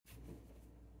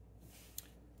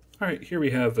All right, here we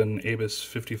have an ABUS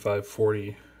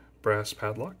 5540 brass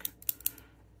padlock.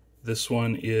 This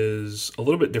one is a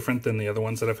little bit different than the other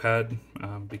ones that I've had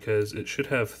because it should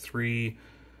have 3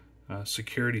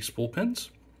 security spool pins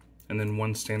and then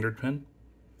 1 standard pin.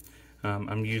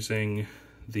 I'm using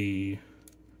the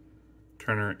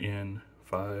turner in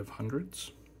 500s,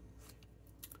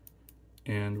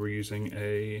 and we're using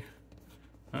a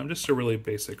just a really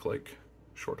basic like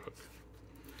short hook.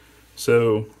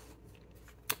 So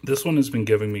this one has been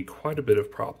giving me quite a bit of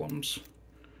problems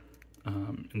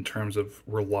in terms of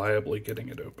reliably getting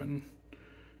it open.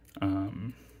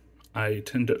 I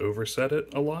tend to overset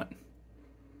it a lot,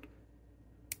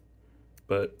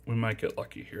 but we might get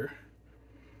lucky here.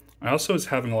 I also was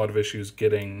having a lot of issues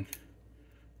getting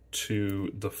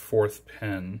to the 4th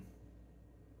pin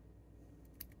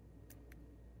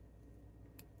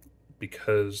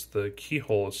because the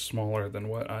keyhole is smaller than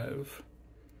what I've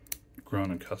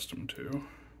grown accustomed to.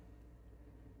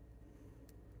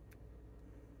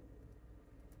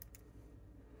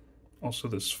 Also,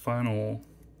 this final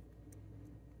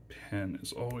pin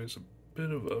is always a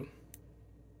bit of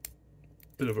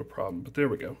a problem, but there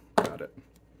we go, got it.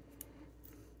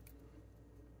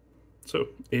 So,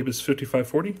 ABUS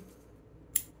 5540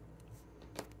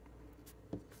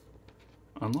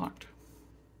 unlocked.